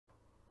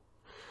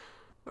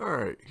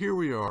Alright, here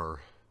we are.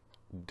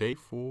 Day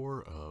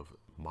 4 of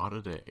Mod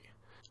a Day.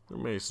 It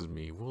amazes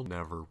me, we'll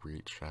never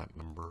reach that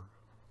number.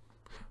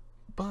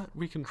 But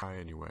we can try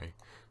anyway.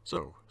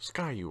 So,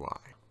 Skyui.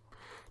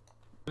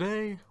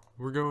 Today,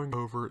 we're going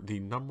over the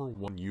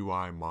 #1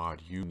 UI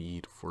mod you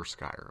need for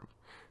Skyrim.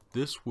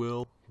 This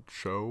will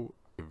show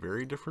a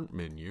very different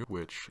menu,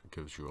 which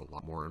gives you a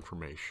lot more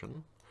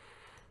information.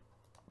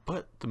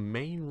 But the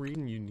main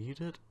reason you need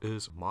it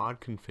is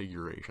mod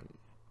configuration.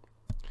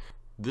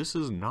 This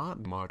is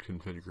not the mod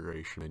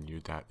configuration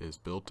menu that is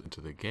built into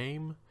the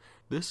game.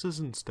 This is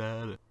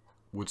instead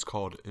what's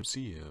called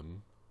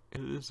MCM,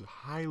 and it is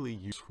highly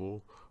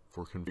useful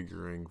for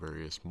configuring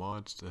various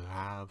mods to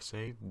have,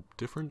 say,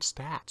 different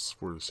stats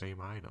for the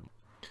same item.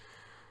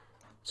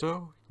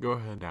 So, go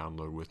ahead and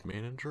download with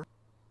Manager.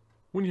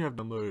 When you have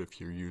downloaded, if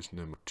you're using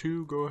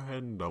M2, go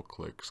ahead and double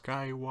click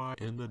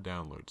Skyui in the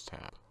Downloads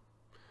tab.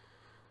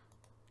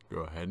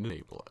 Go ahead and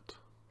enable it.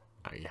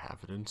 Now you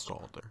have it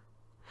installed there.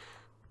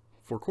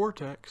 For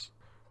Cortex,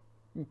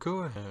 go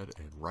ahead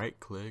and right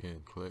click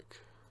and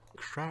click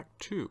Extract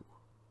to.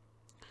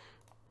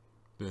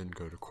 Then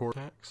go to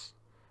Cortex,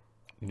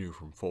 New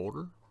from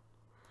Folder,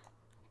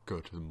 go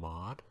to the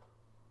mod,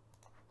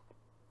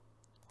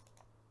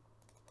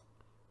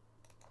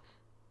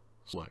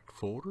 select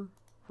Folder,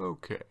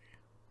 OK.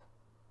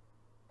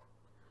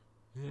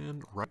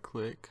 And right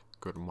click,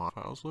 go to Mod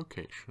Files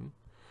Location,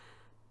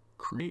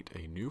 create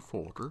a new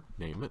folder,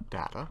 name it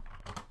Data.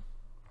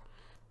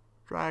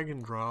 Drag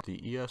and drop the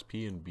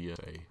ESP and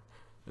BSA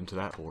into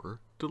that folder,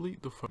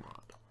 delete the phone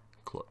mod,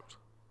 close.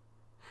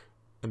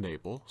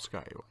 Enable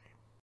Skyui.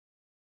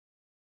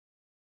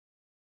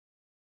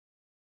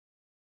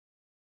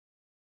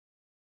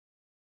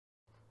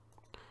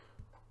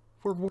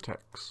 For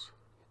Vortex,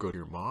 go to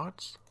your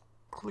mods,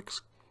 click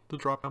the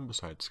drop down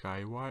beside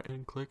Skyui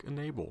and click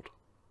Enabled.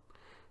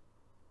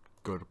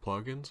 Go to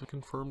Plugins and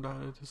confirm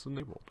that it is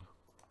enabled.